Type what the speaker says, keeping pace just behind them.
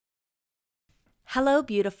Hello,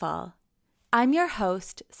 beautiful. I'm your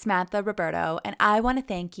host, Samantha Roberto, and I want to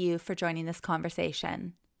thank you for joining this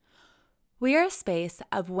conversation. We are a space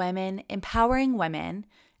of women empowering women,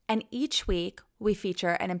 and each week we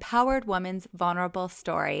feature an empowered woman's vulnerable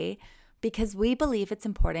story because we believe it's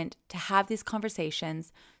important to have these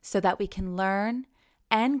conversations so that we can learn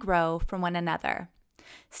and grow from one another.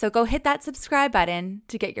 So go hit that subscribe button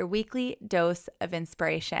to get your weekly dose of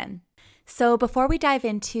inspiration. So before we dive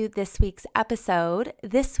into this week's episode,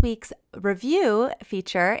 this week's review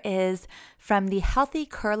feature is from the Healthy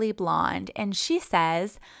Curly Blonde, and she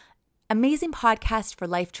says, amazing podcast for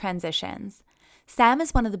life transitions. Sam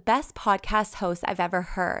is one of the best podcast hosts I've ever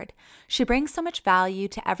heard. She brings so much value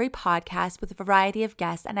to every podcast with a variety of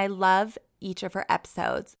guests, and I love each of her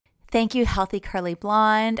episodes. Thank you, Healthy Curly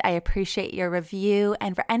Blonde. I appreciate your review.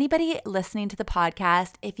 And for anybody listening to the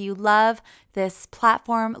podcast, if you love this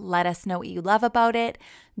platform, let us know what you love about it.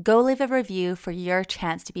 Go leave a review for your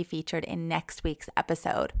chance to be featured in next week's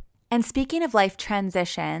episode. And speaking of life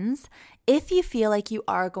transitions, if you feel like you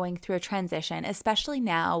are going through a transition, especially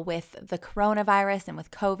now with the coronavirus and with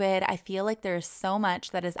COVID, I feel like there's so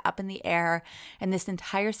much that is up in the air, and this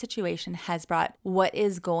entire situation has brought what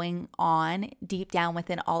is going on deep down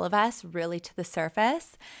within all of us really to the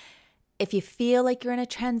surface. If you feel like you're in a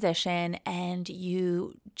transition and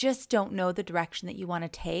you just don't know the direction that you want to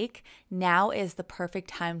take, now is the perfect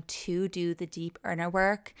time to do the deep inner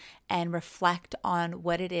work and reflect on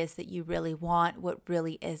what it is that you really want, what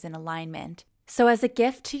really is in alignment. So as a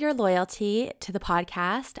gift to your loyalty to the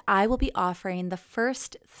podcast, I will be offering the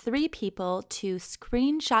first 3 people to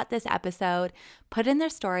screenshot this episode, put in their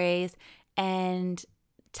stories, and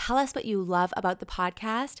tell us what you love about the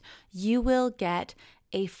podcast. You will get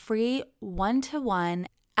a free 1-to-1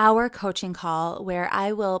 hour coaching call where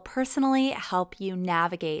I will personally help you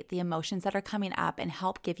navigate the emotions that are coming up and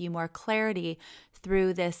help give you more clarity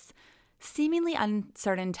through this seemingly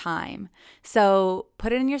uncertain time. So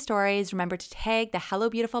put it in your stories. Remember to tag the Hello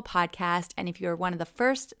Beautiful podcast. And if you're one of the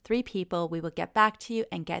first 3 people, we will get back to you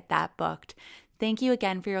and get that booked. Thank you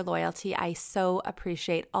again for your loyalty. I so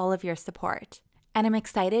appreciate all of your support. And I'm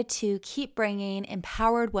excited to keep bringing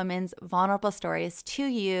empowered women's vulnerable stories to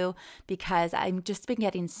you because I've just been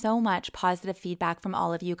getting so much positive feedback from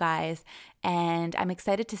all of you guys. And I'm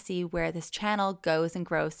excited to see where this channel goes and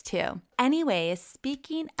grows too. Anyways,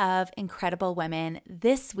 speaking of incredible women,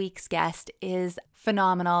 this week's guest is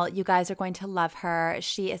phenomenal. You guys are going to love her.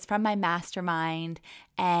 She is from my mastermind,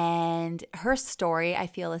 and her story I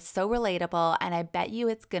feel is so relatable, and I bet you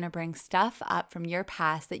it's going to bring stuff up from your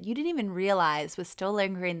past that you didn't even realize was still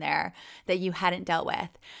lingering there that you hadn't dealt with.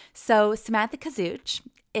 So Samantha Kazuch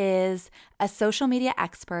is a social media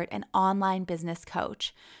expert and online business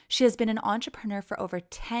coach. She has been an entrepreneur for over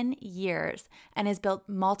 10 years and has built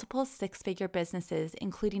multiple 6-figure businesses,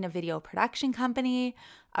 including a video production company,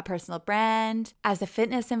 a personal brand, as a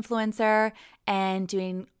fitness influencer, and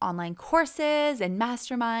doing online courses and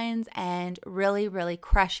masterminds and really, really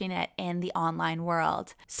crushing it in the online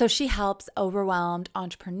world. So she helps overwhelmed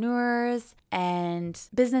entrepreneurs and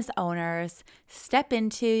business owners step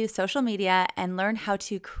into social media and learn how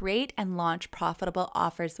to create and launch profitable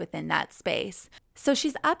offers within that space. So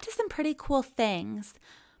she's up to some pretty cool things.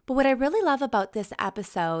 But what I really love about this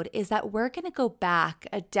episode is that we're going to go back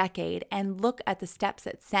a decade and look at the steps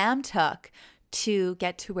that Sam took to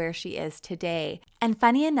get to where she is today. And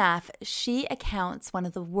funny enough, she accounts one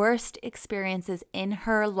of the worst experiences in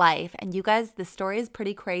her life, and you guys, the story is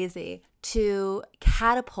pretty crazy, to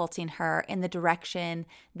catapulting her in the direction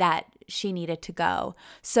that she needed to go.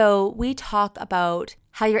 So we talk about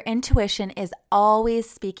how your intuition is always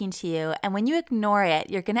speaking to you, and when you ignore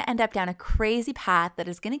it, you're going to end up down a crazy path that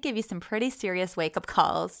is going to give you some pretty serious wake-up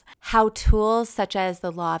calls. How tools such as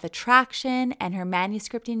the law of attraction and her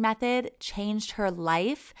manuscripting method changed her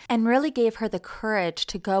life and really gave her the courage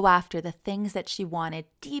to go after the things that she wanted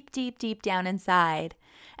deep, deep, deep down inside.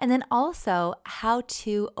 And then also how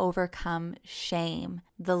to overcome shame,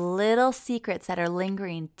 the little secrets that are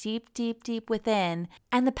lingering deep, deep, deep within,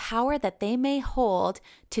 and the power that they may hold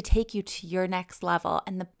to take you to your next level,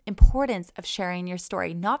 and the importance of sharing your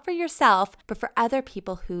story, not for yourself, but for other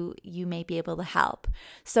people who you may be able to help.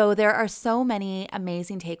 So there are so many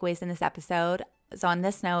amazing takeaways in this episode. So on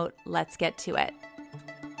this note, let's get to it.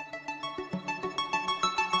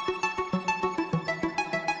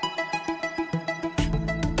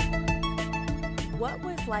 What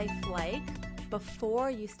was life like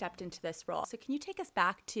before you stepped into this role? So can you take us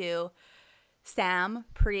back to Sam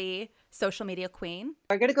pre social media queen?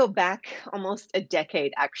 We're going to go back almost a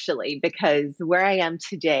decade, actually, because where I am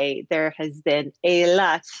today, there has been a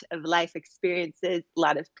lot of life experiences, a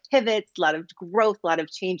lot of pivots, a lot of growth, a lot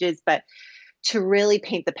of changes. But to really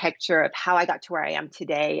paint the picture of how I got to where I am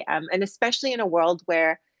today, and especially in a world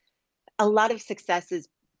where a lot of success is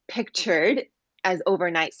pictured as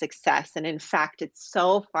overnight success. And in fact, it's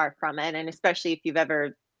so far from it. And especially if you've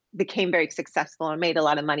ever became very successful or made a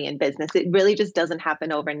lot of money in business, it really just doesn't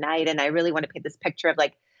happen overnight. And I really want to paint this picture of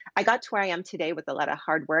like, I got to where I am today with a lot of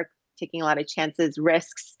hard work, taking a lot of chances,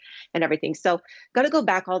 risks, and everything. So, got to go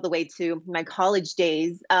back all the way to my college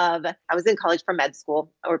days of I was in college for med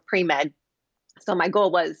school or pre med. So my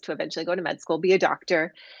goal was to eventually go to med school, be a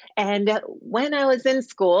doctor. And when I was in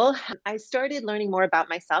school, I started learning more about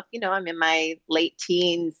myself. I'm in my late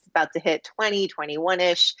teens, about to hit 20,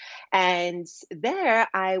 21-ish. And there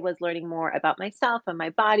I was learning more about myself and my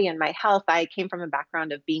body and my health. I came from a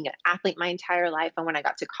background of being an athlete my entire life. And when I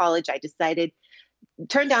got to college, I decided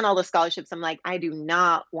turned down all the scholarships. I'm like, I do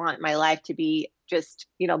not want my life to be just,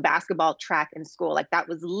 basketball, track, and school. Like that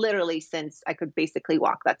was literally since I could basically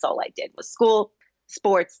walk. That's all I did was school,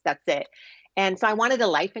 sports, that's it. And so I wanted a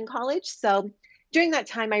life in college. So during that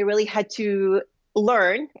time, I really had to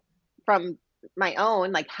learn from my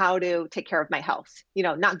own, like how to take care of my health,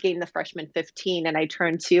 not gain the freshman 15. And I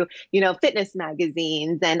turned to, fitness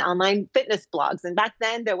magazines and online fitness blogs. And back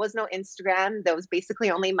then there was no Instagram. There was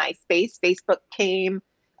basically only MySpace. Facebook came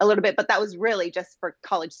a little bit, but that was really just for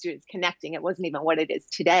college students connecting. It wasn't even what it is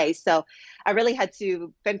today. So I really had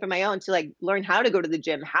to fend for my own to like learn how to go to the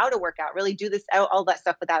gym, how to work out, really do this, all that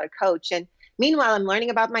stuff without a coach. And meanwhile, I'm learning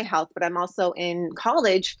about my health, but I'm also in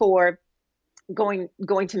college for going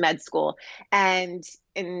to med school. And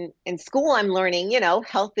in school I'm learning,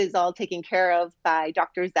 health is all taken care of by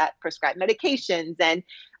doctors that prescribe medications, and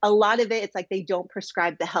a lot of it's like they don't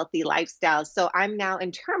prescribe the healthy lifestyle. So I'm now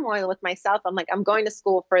in turmoil with myself. I'm like, I'm going to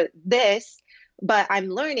school for this, but I'm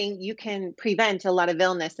learning you can prevent a lot of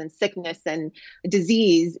illness and sickness and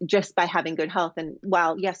disease just by having good health. And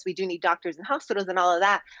while yes, we do need doctors and hospitals and all of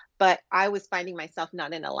that, but I was finding myself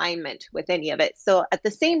not in alignment with any of it. So at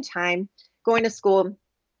the same time going to school,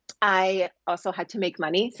 I also had to make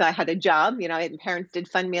money. So I had a job, and parents did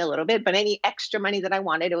fund me a little bit, but any extra money that I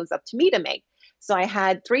wanted, it was up to me to make. So I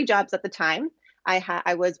had 3 jobs at the time.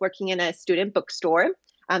 I was working in a student bookstore.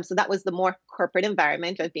 So that was the more corporate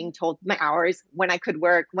environment of being told my hours, when I could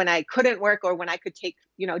work, when I couldn't work, or when I could take,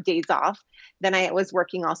 days off. Then I was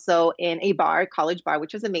working also in a bar, college bar,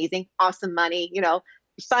 which was amazing, awesome money,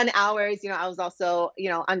 fun hours. I was also,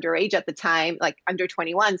 underage at the time, like under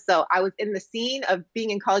 21. So I was in the scene of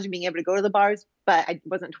being in college and being able to go to the bars, but I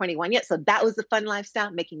wasn't 21 yet. So that was the fun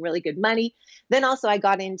lifestyle, making really good money. Then also I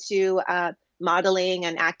got into modeling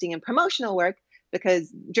and acting and promotional work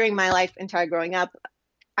because during my life, entire growing up,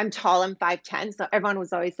 I'm tall, I'm 5'10". So everyone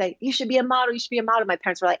was always saying, you should be a model, you should be a model. My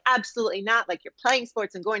parents were like, absolutely not. Like you're playing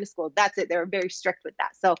sports and going to school. That's it. They were very strict with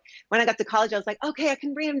that. So when I got to college, I was like, okay, I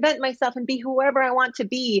can reinvent myself and be whoever I want to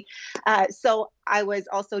be. So I was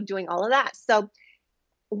also doing all of that. So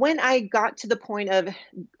when I got to the point of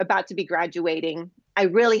about to be graduating, I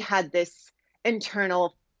really had this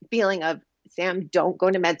internal feeling of, Sam, don't go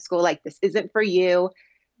to med school. Like this isn't for you.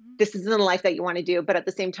 This isn't the life that you want to do. But at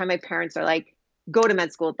the same time, my parents are like, go to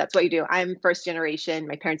med school. That's what you do. I'm first generation.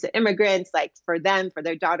 My parents are immigrants. Like for them, for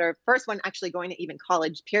their daughter, first one actually going to even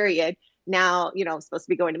college, period. Now, supposed to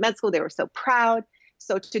be going to med school. They were so proud.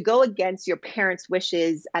 So to go against your parents'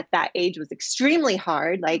 wishes at that age was extremely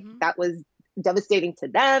hard. Like that was devastating to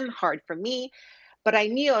them, hard for me. But I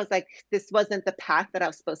knew I was like, this wasn't the path that I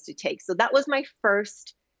was supposed to take. So that was my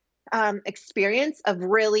first experience of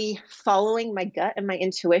really following my gut and my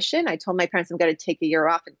intuition. I told my parents I'm going to take a year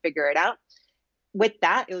off and figure it out. With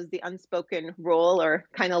that, it was the unspoken rule or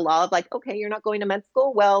kind of law of like, okay, you're not going to med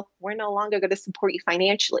school. Well, we're no longer going to support you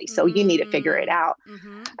financially. So you need to figure it out.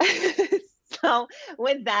 So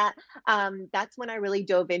with that, that's when I really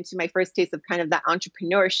dove into my first taste of kind of that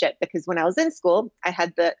entrepreneurship, because when I was in school, I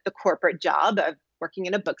had the corporate job of working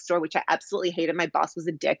in a bookstore, which I absolutely hated. My boss was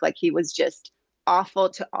a dick. Like he was just awful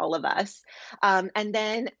to all of us. And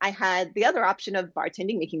then I had the other option of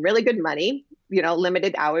bartending, making really good money,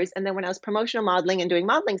 limited hours. And then when I was promotional modeling and doing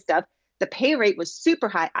modeling stuff, the pay rate was super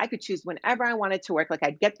high. I could choose whenever I wanted to work. Like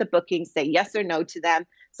I'd get the booking, say yes or no to them.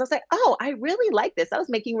 So I was like, oh, I really like this. I was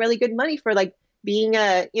making really good money for like being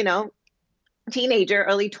a, teenager,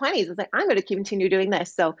 early 20s. I was like, I'm going to continue doing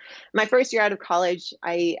this. So my first year out of college,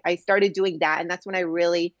 I started doing that. And that's when I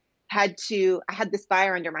really I had this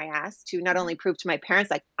fire under my ass to not only prove to my parents,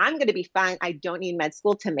 like, I'm going to be fine. I don't need med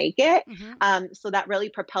school to make it. Mm-hmm. So that really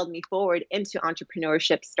propelled me forward into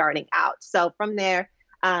entrepreneurship starting out. So from there,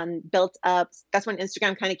 built up, that's when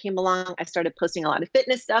Instagram kind of came along. I started posting a lot of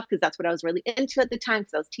fitness stuff because that's what I was really into at the time.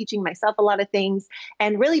 So I was teaching myself a lot of things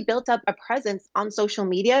and really built up a presence on social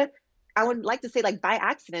media. I would like to say like by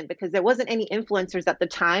accident because there wasn't any influencers at the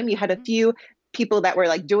time. You had a few people that were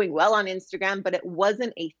like doing well on Instagram, but it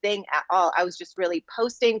wasn't a thing at all. I was just really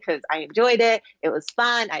posting because I enjoyed it. It was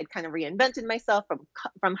fun. I'd kind of reinvented myself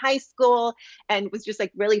from high school, and it was just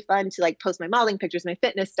like really fun to like post my modeling pictures, my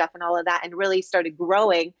fitness stuff, and all of that, and really started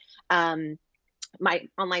growing my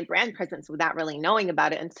online brand presence without really knowing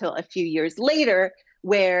about it until a few years later,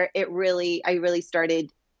 where I really started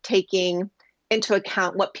taking into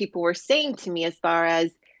account what people were saying to me as far as,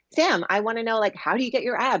 Sam, I want to know, like, how do you get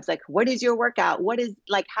your abs? Like, what is your workout? What is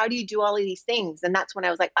like, how do you do all of these things? And that's when I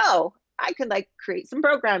was like, oh, I could like create some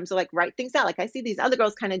programs or like write things out. Like I see these other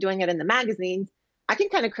girls kind of doing it in the magazines. I can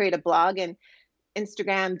kind of create a blog. And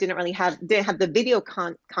Instagram didn't have the video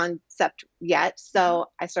concept yet. So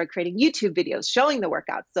I started creating YouTube videos showing the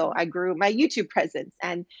workouts. So I grew my YouTube presence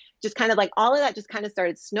and just kind of like all of that just kind of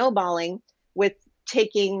started snowballing with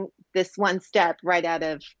taking this one step right out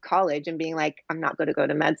of college and being like, I'm not going to go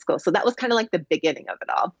to med school. So that was kind of like the beginning of it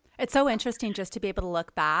all. It's so interesting just to be able to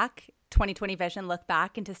look back, 2020 vision, look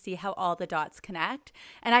back and to see how all the dots connect.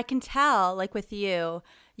 And I can tell, like with you,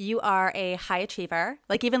 you are a high achiever.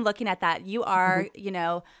 Like even looking at that, you are, you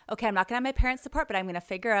know, okay, I'm not going to have my parents' support, but I'm going to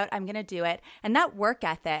figure out, I'm going to do it. And that work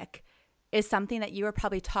ethic is something that you were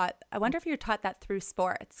probably taught. I wonder if you were taught that through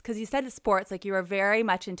sports, because you said sports, like you were very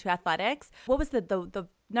much into athletics. What was the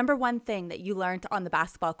number one thing that you learned on the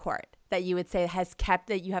basketball court that you would say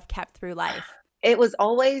that you have kept through life? It was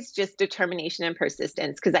always just determination and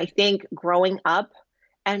persistence. Because I think growing up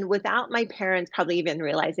and without my parents probably even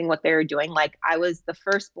realizing what they were doing, like I was the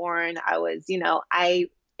firstborn, I was, you know,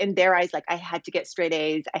 in their eyes, like I had to get straight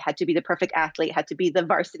A's. I had to be the perfect athlete, had to be the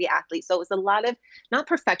varsity athlete. So it was a lot of not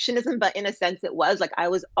perfectionism, but in a sense it was like I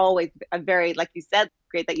was always a very, like you said,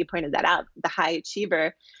 great that you pointed that out, the high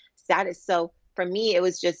achiever status. So for me, it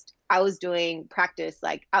was just, I was doing practice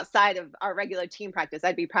like outside of our regular team practice.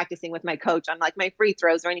 I'd be practicing with my coach on like my free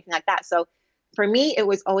throws or anything like that. So for me, it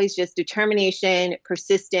was always just determination,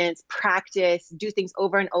 persistence, practice, do things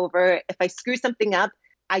over and over. If I screw something up,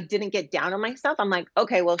 I didn't get down on myself. I'm like,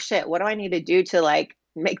 okay, well, shit, what do I need to do to like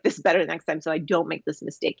make this better next time so I don't make this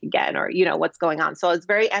mistake again, or, you know, what's going on? So I was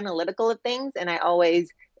very analytical of things. And I always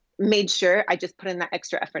made sure I just put in that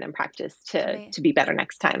extra effort and practice to be better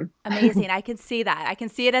next time. Amazing. I can see that. I can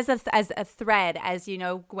see it as a thread as, you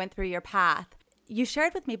know, went through your path. You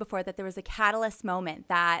shared with me before that there was a catalyst moment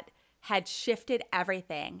that had shifted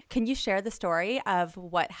everything. Can you share the story of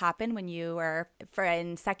what happened when you were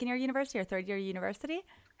in second year university or third year university?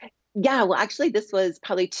 Yeah, well, actually, this was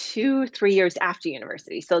probably 2-3 years after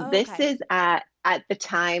university. So this is at the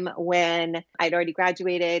time when I'd already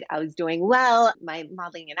graduated. I was doing well. My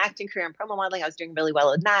modeling and acting career and promo modeling, I was doing really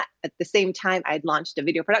well in that. At the same time, I'd launched a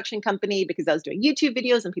video production company because I was doing YouTube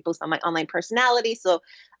videos and people saw my online personality. So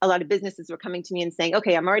a lot of businesses were coming to me and saying,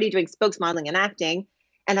 okay, I'm already doing spokes modeling and acting.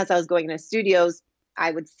 And as I was going into studios,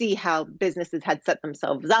 I would see how businesses had set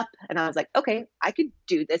themselves up. And I was like, okay, I could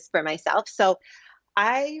do this for myself. So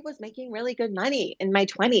I was making really good money in my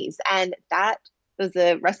 20s. And that was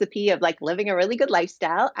a recipe of like living a really good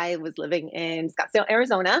lifestyle. I was living in Scottsdale,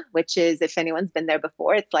 Arizona, which is, if anyone's been there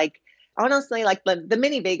before, it's like honestly like the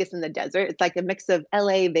mini Vegas in the desert. It's like a mix of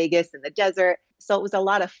LA, Vegas, and the desert. So it was a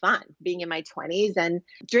lot of fun being in my 20s. And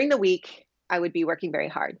during the week, I would be working very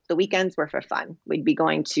hard. The weekends were for fun. We'd be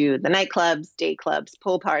going to the nightclubs, day clubs,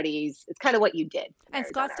 pool parties. It's kind of what you did. And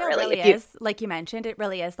Scottsdale really is, like you mentioned, it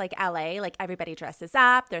really is like LA. Like everybody dresses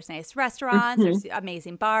up. There's nice restaurants. There's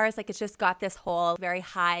amazing bars. Like it's just got this whole very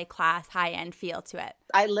high class, high end feel to it.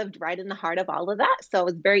 I lived right in the heart of all of that. So I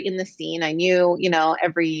was very in the scene. I knew, you know,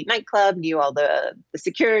 every nightclub, knew all the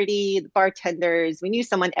security, the bartenders. We knew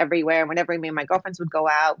someone everywhere. Whenever me and my girlfriends would go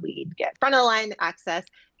out, we'd get front of the line access,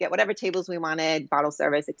 get whatever tables we wanted, bottle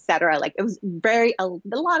service, etc. Like it was a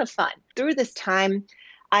lot of fun. Through this time,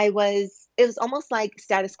 it was almost like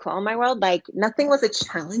status quo in my world. Like nothing was a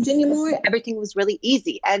challenge anymore. Everything was really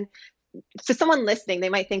easy. And for someone listening, they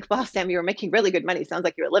might think, well, Sam, you were making really good money. Sounds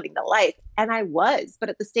like you were living the life. And I was. But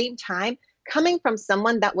at the same time, coming from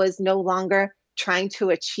someone that was no longer trying to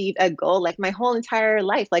achieve a goal, like my whole entire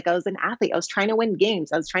life, like I was an athlete, I was trying to win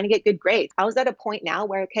games, I was trying to get good grades. I was at a point now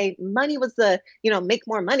where, okay, money was make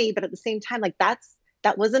more money. But at the same time, like that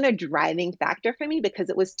wasn't a driving factor for me because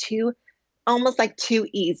it was too almost like too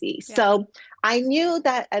easy. Yeah. So I knew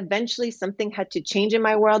that eventually something had to change in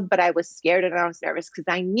my world, but I was scared and I was nervous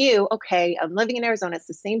because I knew, okay, I'm living in Arizona. It's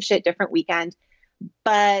the same shit, different weekend.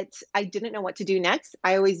 But I didn't know what to do next.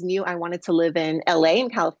 I always knew I wanted to live in LA in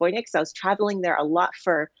California because I was traveling there a lot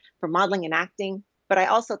for modeling and acting. But I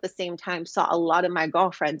also at the same time saw a lot of my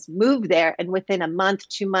girlfriends move there. And within a month,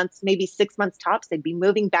 2 months, maybe 6 months tops, they'd be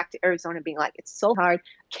moving back to Arizona, being like, it's so hard,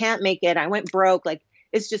 can't make it. I went broke. Like,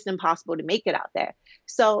 it's just impossible to make it out there.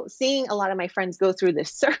 So seeing a lot of my friends go through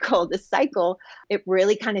this circle, this cycle, it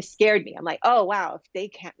really kind of scared me. I'm like, oh, wow, if they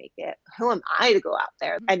can't make it, who am I to go out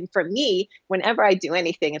there? And for me, whenever I do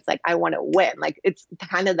anything, it's like, I want to win. Like, it's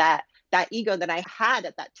kind of that ego that I had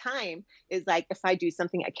at that time is like, if I do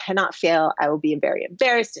something, I cannot fail. I will be very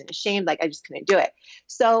embarrassed and ashamed. Like, I just couldn't do it.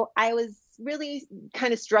 So I was really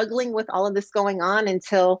kind of struggling with all of this going on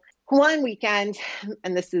until one weekend,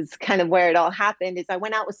 and this is kind of where it all happened, is I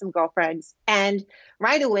went out with some girlfriends, and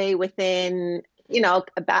right away within,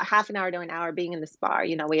 about half an hour to an hour being in this bar,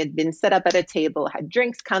 we had been set up at a table, had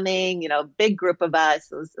drinks coming, big group of us.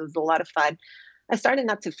 It was a lot of fun. I started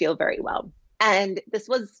not to feel very well. And this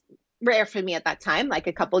was rare for me at that time. Like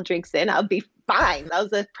a couple drinks in, I'll be fine. I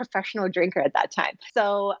was a professional drinker at that time.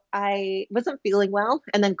 So I wasn't feeling well.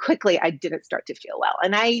 And then quickly I didn't start to feel well.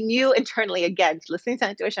 And I knew internally, again, listening to that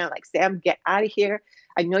intuition, I'm like, Sam, get out of here.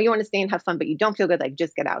 I know you want to stay and have fun, but you don't feel good. Like,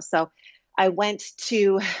 just get out. So I went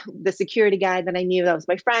to the security guy that I knew, that was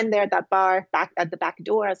my friend there at that bar, back at the back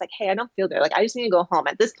door. I was like, hey, I don't feel good. Like, I just need to go home.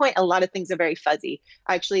 At this point, a lot of things are very fuzzy.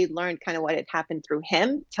 I actually learned kind of what had happened through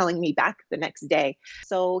him telling me back the next day.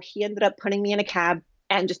 So he ended up putting me in a cab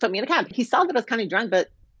and just put me in a cab. He saw that I was kind of drunk, but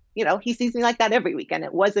he sees me like that every weekend.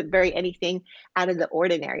 It wasn't very anything out of the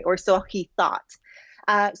ordinary, or so he thought.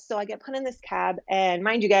 So I get put in this cab, and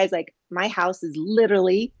mind you guys, like, my house is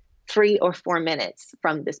literally 3 or 4 minutes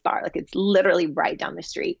from this bar. Like, it's literally right down the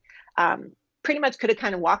street. Pretty much could have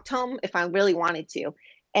kind of walked home if I really wanted to.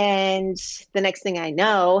 And the next thing I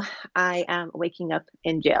know, I am waking up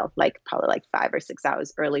in jail, like probably like 5 or 6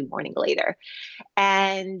 hours early morning later.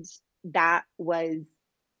 And that was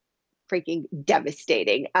freaking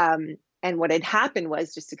devastating. And what had happened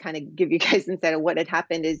was, just to kind of give you guys insight of what had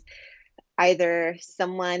happened, is either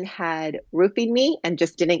someone had roofied me and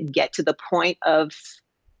just didn't get to the point of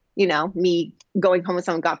me going home with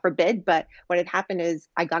someone, God forbid. But what had happened is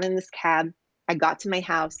I got in this cab, I got to my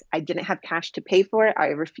house, I didn't have cash to pay for it. I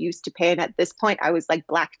refused to pay. And at this point I was like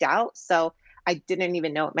blacked out. So I didn't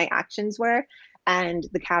even know what my actions were. And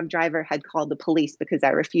the cab driver had called the police because I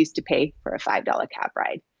refused to pay for a $5 cab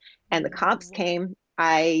ride. And the cops came.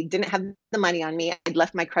 I didn't have the money on me. I'd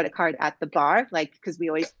left my credit card at the bar, like, because we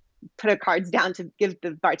always put our cards down to give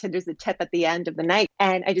the bartenders a tip at the end of the night.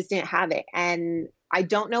 And I just didn't have it. And I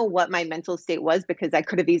don't know what my mental state was, because I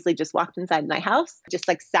could have easily just walked inside my house, just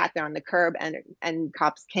like sat there on the curb, and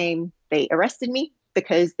cops came. They arrested me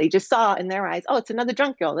because they just saw in their eyes, oh, it's another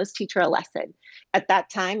drunk girl. Let's teach her a lesson. At that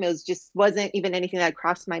time, wasn't even anything that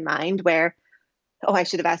crossed my mind where, oh, I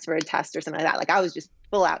should have asked for a test or something like that. Like, I was just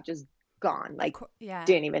full out, just gone. Like, Yeah.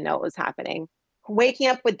 didn't even know what was happening. Waking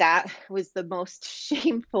up with that was the most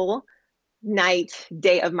shameful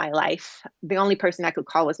day of my life. The only person I could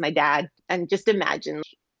call was my dad. And just imagine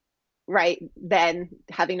right then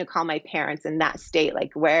having to call my parents in that state,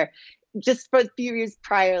 like, where just for a few years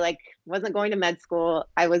prior, like, wasn't going to med school.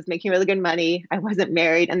 I was making really good money. I wasn't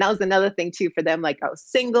married. And that was another thing too for them. Like, I was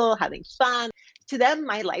single, having fun. To them,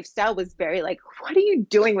 my lifestyle was very like, what are you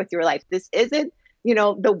doing with your life? This isn't,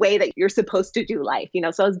 the way that you're supposed to do life,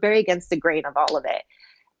 so I was very against the grain of all of it.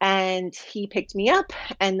 And he picked me up.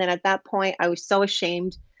 And then at that point, I was so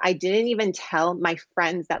ashamed. I didn't even tell my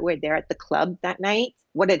friends that were there at the club that night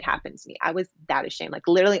what had happened to me. I was that ashamed. Like,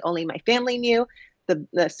 literally only my family knew.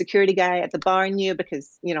 The security guy at the bar knew,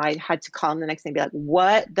 because, I had to call him the next day and be like,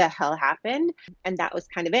 what the hell happened? And that was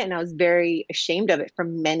kind of it. And I was very ashamed of it for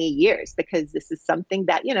many years, because this is something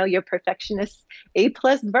that, your perfectionist A+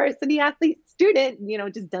 varsity athlete student,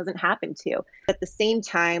 just doesn't happen to. At the same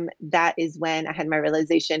time, that is when I had my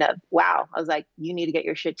realization of, wow, I was like, you need to get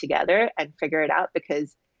your shit together and figure it out,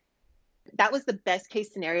 because that was the best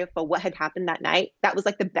case scenario for what had happened that night. That was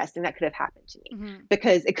like the best thing that could have happened to me,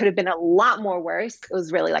 because it could have been a lot more worse. It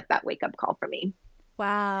was really like that wake up call for me.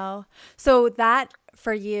 Wow. So that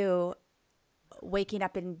for you, waking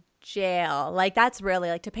up in jail, like, that's really,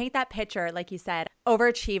 like, to paint that picture, like you said,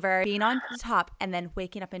 overachiever, being on the top, and then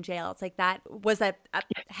waking up in jail. It's like, that was a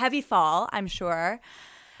heavy fall, I'm sure.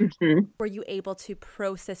 Mm-hmm. Were you able to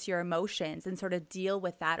process your emotions and sort of deal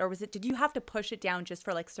with that? Or did you have to push it down just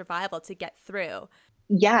for like survival to get through?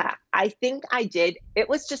 Yeah, I think I did. It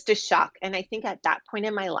was just a shock. And I think at that point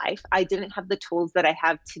in my life, I didn't have the tools that I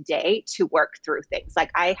have today to work through things.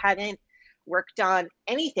 Like I hadn't worked on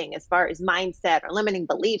anything as far as mindset or limiting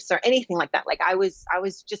beliefs or anything like that. Like I was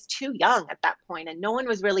just too young at that point and no one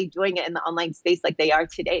was really doing it in the online space like they are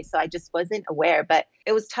today. So I just wasn't aware, but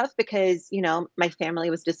it was tough because, my family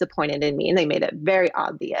was disappointed in me and they made it very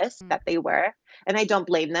obvious that they were. And I don't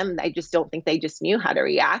blame them. I just don't think they just knew how to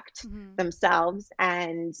react themselves.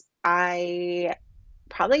 And I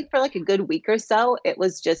probably for like a good week or so, it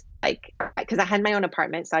was just like, because I had my own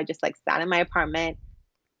apartment. So I just like sat in my apartment.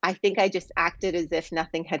 I think I just acted as if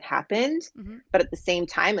nothing had happened. Mm-hmm. But at the same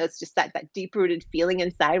time, it was just that deep rooted feeling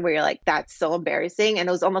inside where you're like, that's so embarrassing. And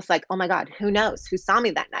it was almost like, oh my God, who knows? Who saw me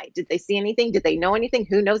that night? Did they see anything? Did they know anything?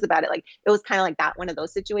 Who knows about it? Like, it was kind of like that, one of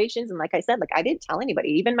those situations. And like I said, like, I didn't tell anybody.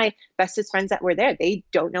 Even my bestest friends that were there, they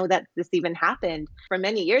don't know that this even happened. For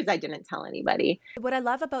many years, I didn't tell anybody. What I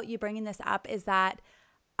love about you bringing this up is that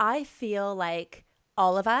I feel like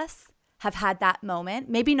all of us have had that moment,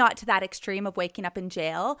 maybe not to that extreme of waking up in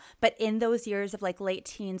jail, but in those years of like late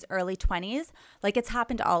teens, early 20s, like it's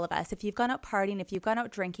happened to all of us. If you've gone out partying, if you've gone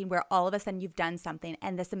out drinking, where all of a sudden you've done something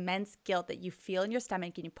and this immense guilt that you feel in your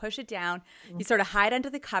stomach and you push it down, you sort of hide under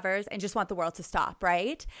the covers and just want the world to stop,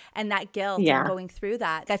 right? And that guilt and going through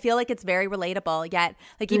that, I feel like it's very relatable. Yet,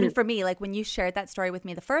 like even for me, like when you shared that story with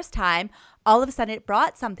me the first time, all of a sudden it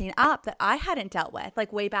brought something up that I hadn't dealt with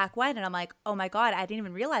like way back when. And I'm like, oh my God, I didn't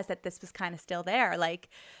even realize that this was kind of still there. Like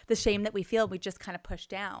the shame that we feel, we just kind of push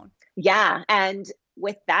down. Yeah. And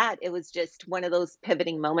with that, it was just one of those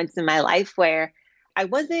pivoting moments in my life where I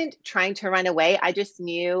wasn't trying to run away. I just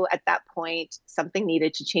knew at that point something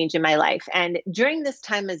needed to change in my life. And during this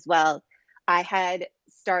time as well, I had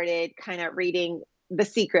started kind of reading The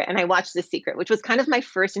Secret and I watched The Secret, which was kind of my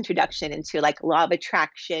first introduction into like law of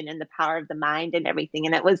attraction and the power of the mind and everything.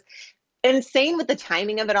 And it was insane with the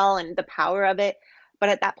timing of it all and the power of it. But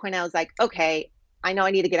at that point, I was like, okay, I know I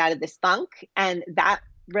need to get out of this funk. And that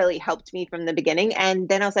really helped me from the beginning. And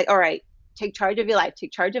then I was like, all right, take charge of your life,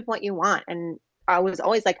 take charge of what you want. And I was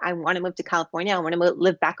always like, I want to move to California. I want to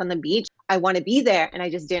live back on the beach. I want to be there. And I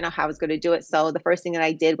just didn't know how I was going to do it. So the first thing that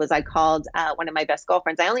I did was I called one of my best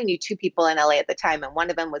girlfriends. I only knew two people in LA at the time. And one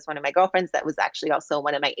of them was one of my girlfriends that was actually also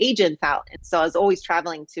one of my agents out. And so I was always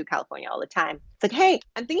traveling to California all the time. It's like, hey,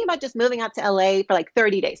 I'm thinking about just moving out to LA for like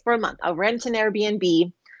 30 days, for a month. I'll rent an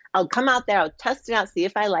Airbnb. I'll come out there. I'll test it out, see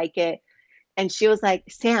if I like it. And she was like,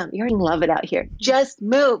 Sam, you're going to love it out here. Just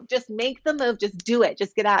move, just make the move, just do it,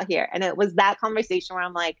 just get out here. And it was that conversation where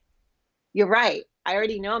I'm like, you're right. I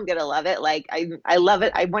already know I'm going to love it. Like, I love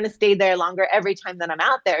it. I want to stay there longer every time that I'm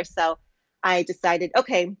out there. So I decided,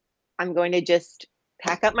 okay, I'm going to just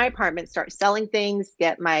pack up my apartment, start selling things,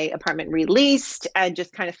 get my apartment released, and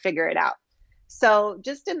just kind of figure it out. So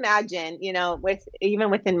just imagine, even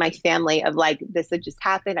within my family of like, this had just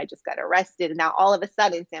happened. I just got arrested. And now all of a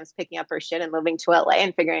sudden Sam's picking up her shit and moving to LA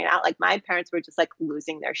and figuring it out. Like my parents were just like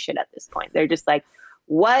losing their shit at this point. They're just like,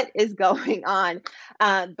 what is going on?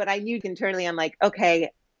 But I knew internally, I'm like,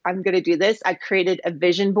 okay, I'm going to do this. I created a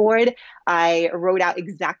vision board. I wrote out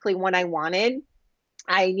exactly what I wanted.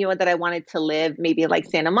 I knew that I wanted to live maybe like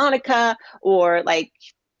Santa Monica or like,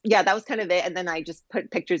 yeah, that was kind of it. And then I just put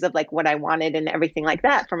pictures of like what I wanted and everything like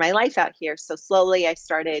that for my life out here. So slowly I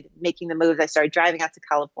started making the moves. I started driving out to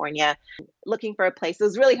California, looking for a place. It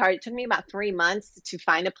was really hard. It took me about 3 months to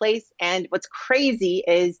find a place. And what's crazy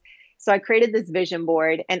is, so I created this vision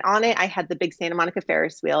board and on it, I had the big Santa Monica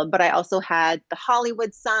Ferris wheel, but I also had the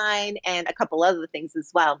Hollywood sign and a couple other things as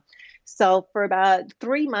well. So for about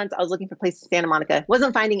 3 months, I was looking for places in Santa Monica,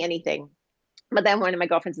 wasn't finding anything. But then one of my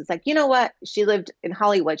girlfriends is like, you know what? She lived in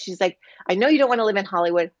Hollywood. She's like, I know you don't want to live in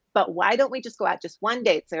Hollywood, but why don't we just go out just one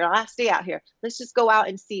day? It's our last day out here. Let's just go out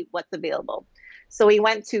and see what's available. So we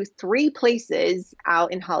went to 3 places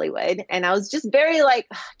out in Hollywood. And I was just very like,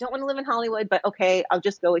 don't want to live in Hollywood, but okay, I'll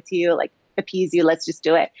just go with you, like appease you. Let's just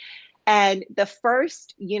do it. And the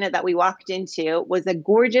first unit that we walked into was a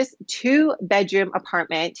gorgeous 2-bedroom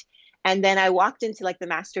apartment. And then I walked into like the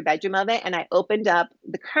master bedroom of it and I opened up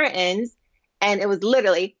the curtains. And it was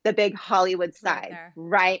literally the big Hollywood sign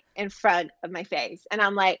right in front of my face. And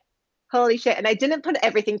I'm like, holy shit. And I didn't put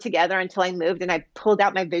everything together until I moved and I pulled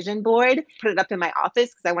out my vision board, put it up in my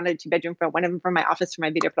office because I wanted a 2-bedroom for one of them for my office for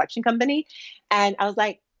my video production company. And I was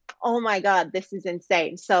like, oh my God, this is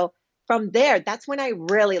insane. So from there, that's when I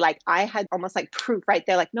really I had almost like proof right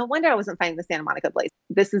there. Like, no wonder I wasn't finding the Santa Monica place.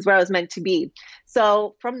 This is where I was meant to be.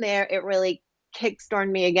 So from there, it really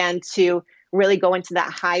kickstarted me again to really go into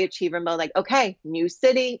that high achiever mode. Like, okay, new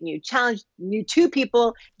city, new challenge, new two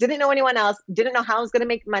people, didn't know anyone else, didn't know how I was going to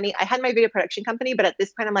make money. I had my video production company, but at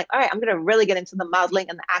this point I'm like, all right, I'm going to really get into the modeling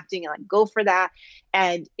and the acting and like go for that.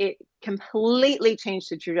 And it completely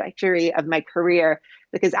changed the trajectory of my career,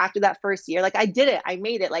 because after that first year, like I did it, I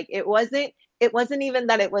made it. Like it wasn't even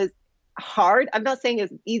that it was hard. I'm not saying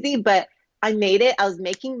it was easy, but I made it. I was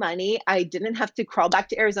making money. I didn't have to crawl back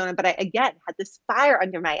to Arizona, but I, again, had this fire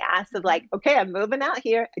under my ass of like, okay, I'm moving out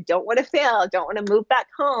here. I don't want to fail. I don't want to move back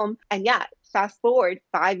home. And yeah, fast forward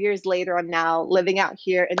 5 years later, I'm now living out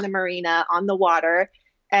here in the marina on the water,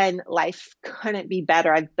 and life couldn't be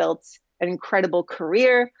better. I've built an incredible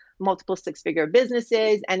career, multiple six-figure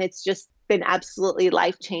businesses, and it's just been absolutely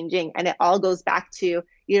life-changing. And it all goes back to,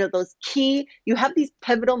 those key, you have these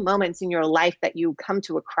pivotal moments in your life that you come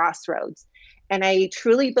to a crossroads. And I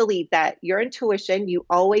truly believe that your intuition, you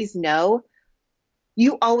always know,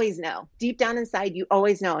 deep down inside, you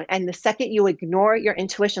always know. And the second you ignore your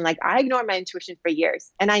intuition, like I ignored my intuition for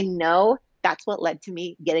years, and I know that's what led to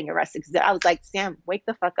me getting arrested. Because I was like, Sam, wake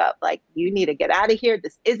the fuck up. Like, you need to get out of here.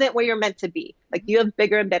 This isn't where you're meant to be. Like, you have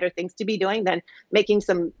bigger and better things to be doing than making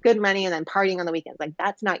some good money and then partying on the weekends. Like,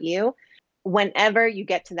 that's not you. Whenever you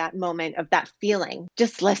get to that moment of that feeling,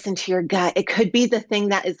 just listen to your gut. It could be the thing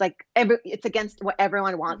that is like, it's against what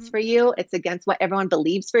everyone wants for you. It's against what everyone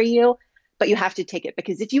believes for you, but you have to take it,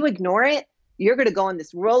 because if you ignore it, you're going to go on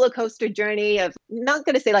this roller coaster journey of, not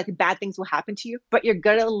going to say like bad things will happen to you, but you're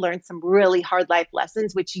going to learn some really hard life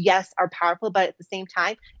lessons, which yes, are powerful. But at the same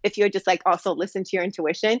time, if you're just like also listen to your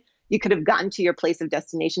intuition, you could have gotten to your place of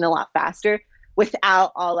destination a lot faster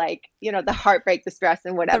without all like, the heartbreak, the stress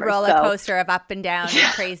and whatever. The roller coaster of up and down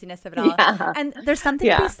and craziness of it all. Yeah. And there's something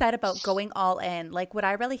to be said about going all in. Like what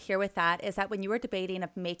I really hear with that is that when you were debating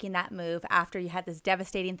of making that move after you had this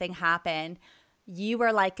devastating thing happen, you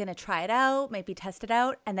were like going to try it out, maybe test it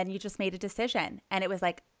out, and then you just made a decision. And it was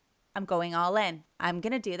like, I'm going all in. I'm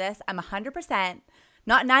going to do this. I'm 100%,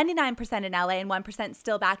 not 99% in LA and 1%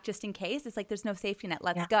 still back just in case. It's like there's no safety net.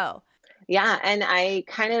 Let's go. Yeah. And I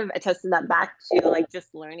kind of attested that back to like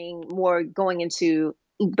just learning more, going into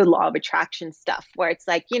the law of attraction stuff, where it's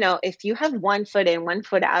like, if you have 1 foot in, 1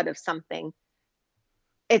 foot out of something,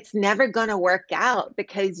 it's never going to work out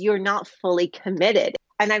because you're not fully committed.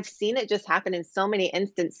 And I've seen it just happen in so many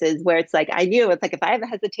instances where it's like, it's like if I have a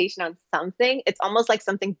hesitation on something, it's almost like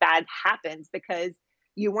something bad happens because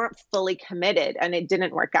you weren't fully committed and it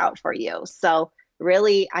didn't work out for you. So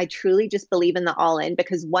really, I truly just believe in the all in,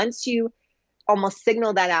 because once you almost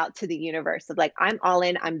signal that out to the universe of like, I'm all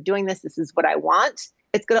in, I'm doing this, this is what I want,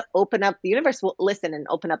 it's going to open up, the universe will listen and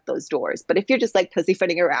open up those doors. But if you're just like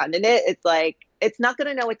pussyfooting around in it, it's like, it's not going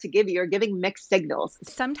to know what to give you. You're giving mixed signals.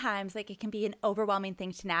 Sometimes like it can be an overwhelming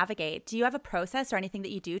thing to navigate. Do you have a process or anything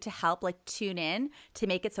that you do to help like tune in to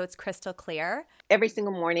make it so it's crystal clear? Every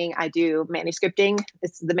single morning I do manuscripting.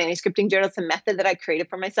 It's the manuscripting journal. It's a method that I created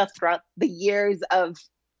for myself throughout the years of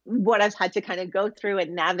what I've had to kind of go through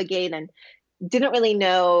and navigate, and didn't really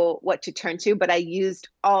know what to turn to, but I used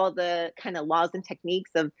all the kind of laws and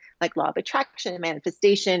techniques of like law of attraction and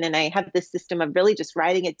manifestation. And I have this system of really just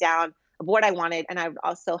writing it down of what I wanted. And I would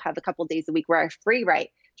also have a couple of days a week where I free write,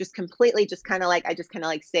 just completely, just kind of like, I just kind of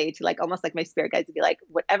like say to like, almost like my spirit guides to be like,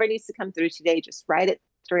 whatever needs to come through today, just write it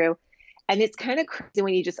through. And it's kind of crazy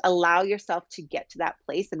when you just allow yourself to get to that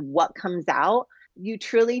place, and what comes out, you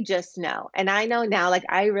truly just know. And I know now, like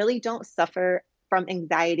I really don't suffer from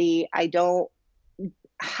anxiety. I don't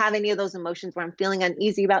have any of those emotions where I'm feeling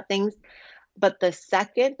uneasy about things. But the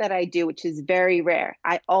second that I do, which is very rare,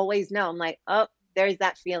 I always know, I'm like, oh, there's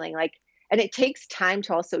that feeling. Like, and it takes time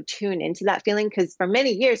to also tune into that feeling, because for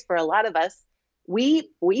many years, for a lot of us, we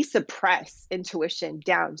suppress intuition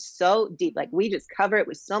down so deep. Like we just cover it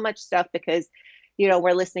with so much stuff because,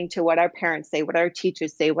 we're listening to what our parents say, what our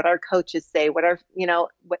teachers say, what our coaches say, what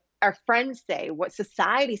our friends say, what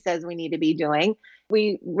society says we need to be doing.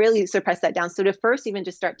 We really suppress that down. So to first even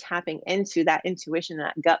just start tapping into that intuition and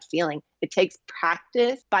that gut feeling, it takes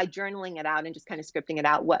practice by journaling it out and just kind of scripting it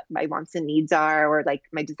out, what my wants and needs are, or like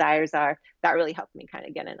my desires are. That really helped me kind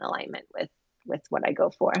of get in alignment with what I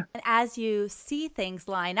go for. And as you see things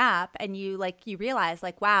line up and you realize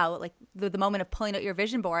like, wow, like the moment of pulling out your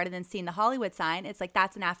vision board and then seeing the Hollywood sign, it's like,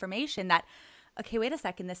 that's an affirmation that, okay, wait a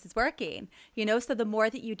second, this is working, so the more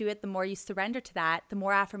that you do it, the more you surrender to that, the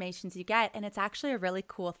more affirmations you get. And it's actually a really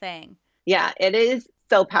cool thing. Yeah, it is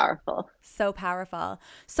so powerful. So powerful.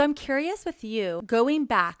 So I'm curious with you, going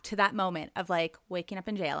back to that moment of like waking up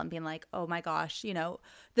in jail and being like, oh my gosh,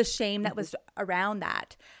 the shame that was around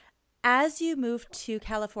that. As you moved to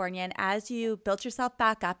California and as you built yourself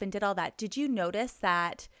back up and did all that, did you notice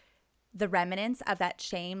that the remnants of that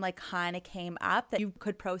shame like kind of came up, that you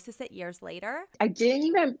could process it years later? I didn't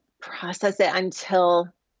even process it until,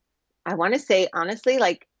 I want to say honestly,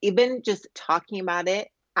 like even just talking about it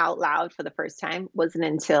out loud for the first time wasn't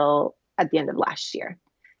until at the end of last year.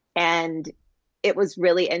 And it was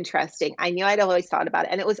really interesting. I knew I'd always thought about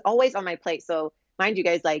it and it was always on my plate. So mind you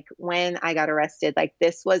guys, like when I got arrested, like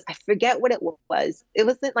this was, I forget what it was. It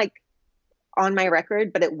wasn't like on my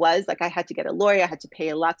record, but it was like I had to get a lawyer. I had to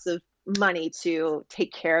pay lots of money to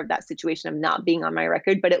take care of that situation of not being on my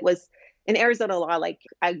record. But it was in Arizona law, like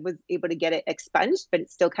I was able to get it expunged, but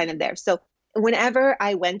it's still kind of there. So whenever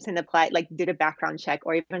I went and applied, like did a background check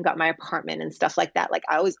or even got my apartment and stuff like that, like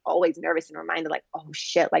I was always nervous and reminded like, oh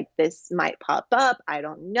shit, like this might pop up. I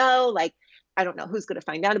don't know. Like, I don't know who's going to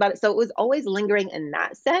find out about it. So it was always lingering in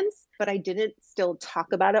that sense, but I didn't still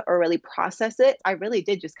talk about it or really process it. I really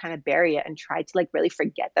did just kind of bury it and try to like really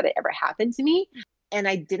forget that it ever happened to me. And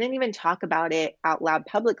I didn't even talk about it out loud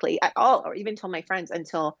publicly at all, or even tell my friends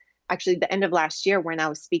until actually the end of last year when I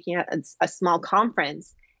was speaking at a small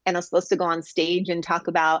conference and I was supposed to go on stage and talk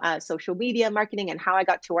about social media marketing and how I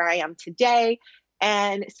got to where I am today.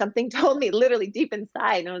 And something told me literally deep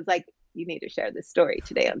inside, and I was like, you need to share this story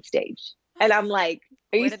today on stage. And I'm like,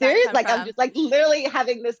 are you serious? Like, I'm just like literally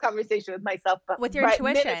having this conversation with myself, but with your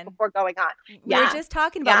intuition before going on. We were just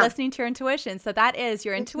talking about listening to your intuition. So that is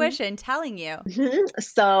your intuition telling you.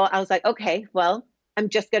 So I was like, okay, well, I'm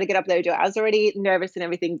just going to get up there and do it. I was already nervous and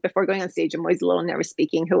everything before going on stage. I'm always a little nervous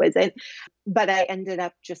speaking. Who isn't? But I ended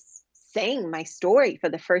up just saying my story for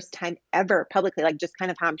the first time ever publicly, like just kind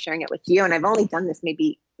of how I'm sharing it with you. And I've only done this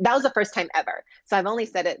that was the first time ever. So I've only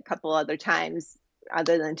said it a couple other times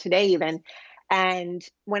other than today even. And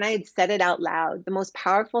when I had said it out loud, the most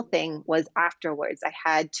powerful thing was afterwards, I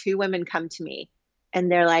had two women come to me and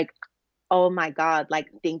they're like, oh my God, like,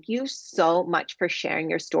 thank you so much for sharing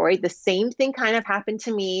your story. The same thing kind of happened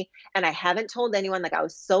to me. And I haven't told anyone, like I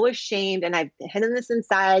was so ashamed and I've hidden this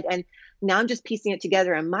inside. And now I'm just piecing it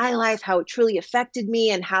together in my life, how it truly affected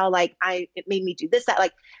me and how like it made me do this, that,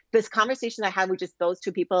 like this conversation I had with just those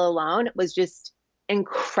two people alone was just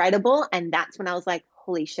incredible. And that's when I was like,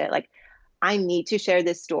 holy shit, like I need to share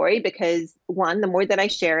this story because one, the more that I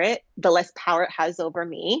share it, the less power it has over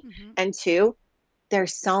me. Mm-hmm. And two,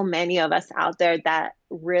 there's so many of us out there that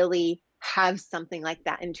really have something like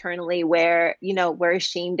that internally where, you know, we're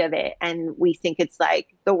ashamed of it and we think it's like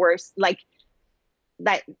the worst, like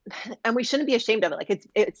that, and we shouldn't be ashamed of it. Like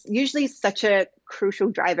it's usually such a crucial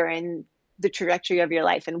driver in the trajectory of your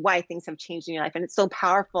life and why things have changed in your life. And it's so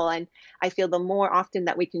powerful. And I feel the more often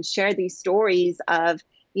that we can share these stories of,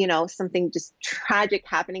 you know, something just tragic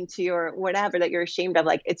happening to you or whatever that you're ashamed of,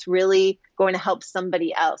 like it's really going to help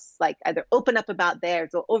somebody else, like either open up about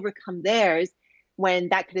theirs or overcome theirs when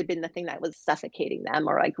that could have been the thing that was suffocating them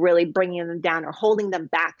or like really bringing them down or holding them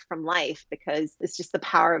back from life, because it's just the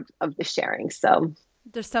power of the sharing. So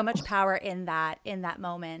there's so much power in that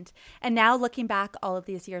moment. And now looking back all of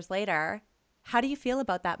these years later, how do you feel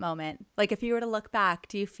about that moment? Like if you were to look back,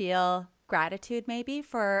 do you feel gratitude maybe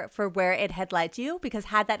for where it had led you? Because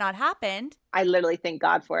had that not happened, I literally thank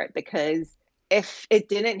God for it, because if it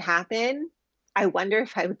didn't happen, I wonder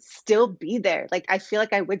if I would still be there. Like I feel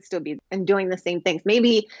like I would still be and doing the same things,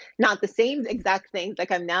 maybe not the same exact things,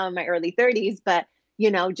 like I'm now in my early 30s, but you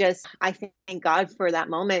know, just I thank God for that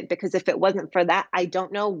moment, because if it wasn't for that, I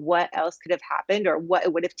don't know what else could have happened or what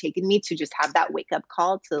it would have taken me to just have that wake up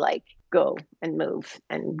call to like go and move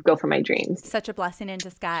and go for my dreams. Such a blessing in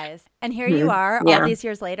disguise. And here you are all these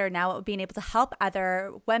years later, now being able to help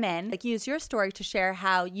other women, like use your story to share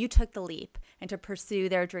how you took the leap and to pursue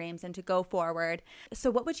their dreams and to go forward. So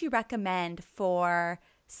what would you recommend for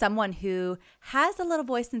someone who has a little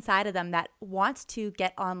voice inside of them that wants to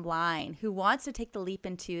get online, who wants to take the leap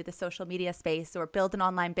into the social media space or build an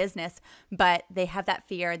online business, but they have that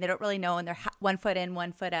fear and they don't really know and they're 1 foot in,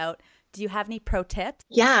 1 foot out? Do you have any pro tips?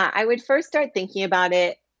 Yeah, I would first start thinking about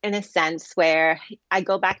it in a sense where I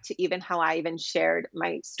go back to even how I even shared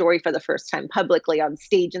my story for the first time publicly on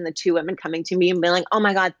stage and the two women coming to me and being like, oh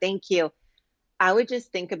my God, thank you. I would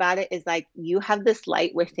just think about it as like, you have this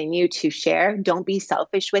light within you to share. Don't be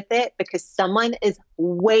selfish with it, because someone is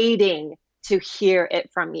waiting to hear it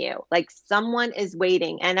from you. Like someone is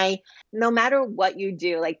waiting. And no matter what you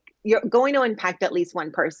do, like you're going to impact at least one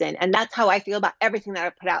person. And that's how I feel about everything that I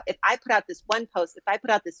put out. If I put out this one post, if I put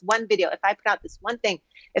out this one video, if I put out this one thing,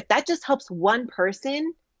 if that just helps one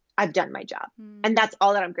person, I've done my job. And that's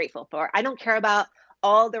all that I'm grateful for. I don't care about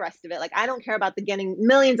all the rest of it. Like, I don't care about the getting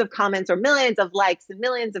millions of comments or millions of likes and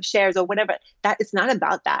millions of shares or whatever. That it's not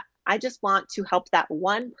about that. I just want to help that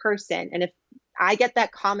one person. And if I get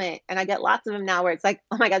that comment, and I get lots of them now where it's like,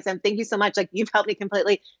 oh my God, Sam, thank you so much. Like, you've helped me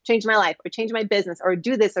completely change my life or change my business or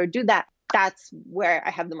do this or do that. That's where I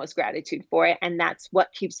have the most gratitude for it. And that's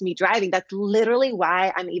what keeps me driving. That's literally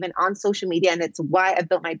why I'm even on social media. And it's why I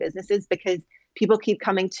built my businesses, because people keep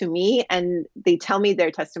coming to me and they tell me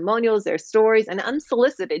their testimonials, their stories, and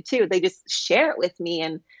unsolicited too. They just share it with me.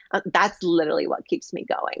 And that's literally what keeps me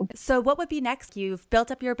going. So what would be next? You've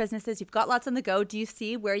built up your businesses. You've got lots on the go. Do you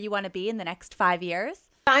see where you want to be in the next 5 years?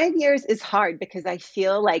 5 years is hard because I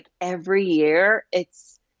feel like every year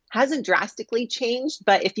hasn't drastically changed.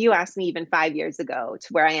 But if you asked me even 5 years ago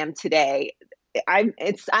to where I am today,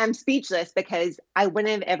 I'm speechless, because I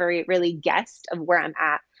wouldn't have ever really guessed of where I'm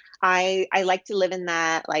at. I like to live in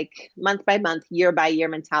that like month by month, year by year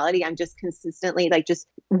mentality. I'm just consistently like just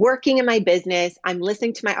working in my business. I'm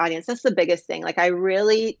listening to my audience. That's the biggest thing. Like, I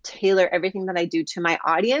really tailor everything that I do to my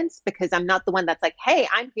audience, because I'm not the one that's like, hey,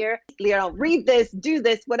 I'm here, read this, do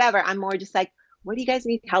this, whatever. I'm more just like, what do you guys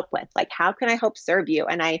need help with? Like, how can I help serve you?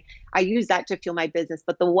 And I use that to fuel my business.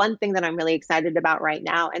 But the one thing that I'm really excited about right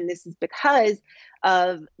now, and this is because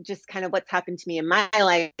of just kind of what's happened to me in my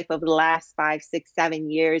life over the last 5, 6,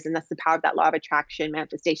 7 years. And that's the power of that law of attraction,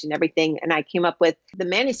 manifestation, everything. And I came up with the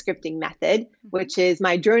manuscripting method, which is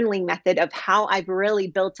my journaling method of how I've really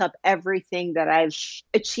built up everything that I've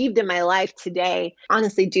achieved in my life today,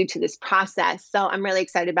 honestly, due to this process. So I'm really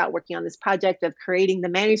excited about working on this project of creating the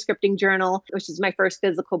manuscripting journal, which is my first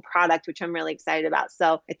physical product, which I'm really excited about.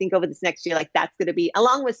 So I think over this next year, like, that's going to be,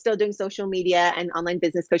 along with still doing social media and online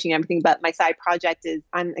business coaching and everything, but my side project is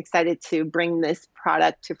I'm excited to bring this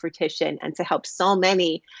product to fruition and to help so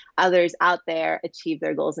many others out there achieve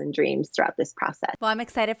their goals and dreams throughout this process. Well, I'm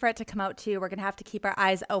excited for it to come out too. We're going to have to keep our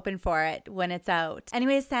eyes open for it when it's out.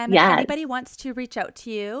 Anyways, Sam, yes. If anybody wants to reach out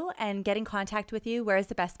to you and get in contact with you, where is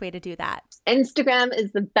the best way to do that? Instagram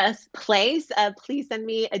is the best place. Please send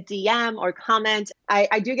me a DM or comment.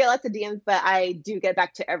 I do get lots of DMs, but I do get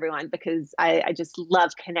back to everyone because I just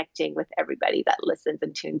love connecting with everybody that listens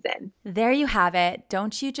and tunes in. There you have it.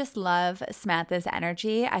 Don't you just love Samantha's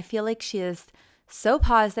energy? I feel like she is so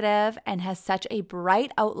positive and has such a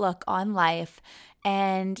bright outlook on life.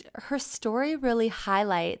 And her story really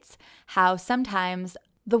highlights how sometimes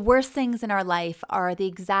the worst things in our life are the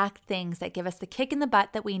exact things that give us the kick in the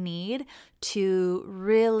butt that we need to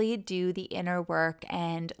really do the inner work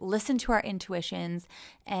and listen to our intuitions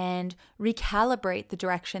and recalibrate the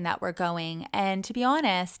direction that we're going. And to be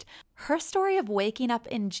honest, her story of waking up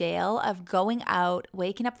in jail, of going out,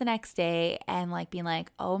 waking up the next day and like being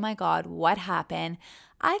like, oh my God, what happened?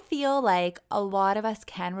 I feel like a lot of us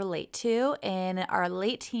can relate to in our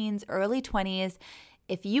late teens, early 20s.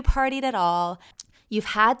 If you partied at all, you've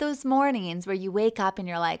had those mornings where you wake up and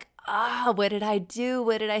you're like, what did I do?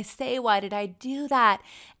 What did I say? Why did I do that?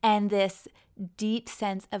 And this deep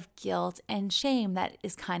sense of guilt and shame that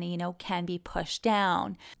is kind of, can be pushed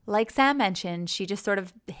down. Like Sam mentioned, she just sort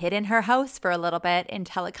of hid in her house for a little bit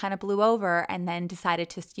until it kind of blew over, and then decided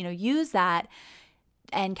to, use that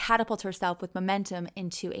and catapult herself with momentum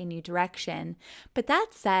into a new direction. But that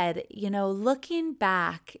said, looking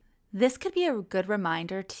back, this could be a good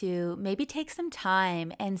reminder to maybe take some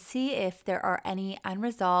time and see if there are any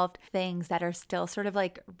unresolved things that are still sort of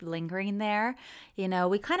like lingering there.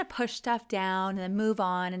 We kind of push stuff down and then move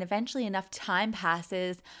on, and eventually enough time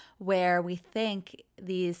passes where we think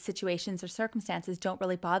these situations or circumstances don't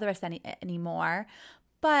really bother us anymore.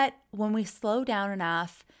 But when we slow down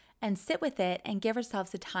enough and sit with it and give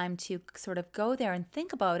ourselves the time to sort of go there and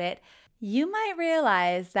think about it, you might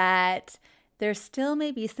realize that there still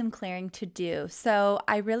may be some clearing to do. So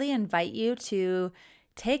I really invite you to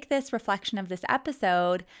take this reflection of this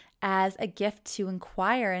episode as a gift to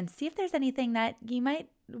inquire and see if there's anything that you might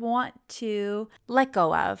want to let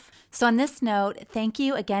go of. So on this note, thank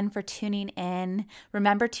you again for tuning in.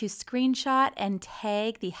 Remember to screenshot and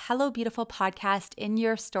tag the Hello Beautiful podcast in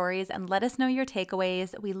your stories and let us know your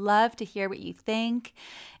takeaways. We love to hear what you think.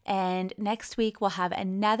 And next week, we'll have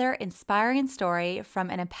another inspiring story from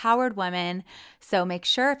an empowered woman. So make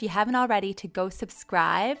sure, if you haven't already, to go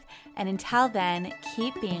subscribe. And until then,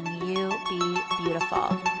 keep being you, be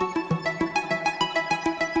beautiful.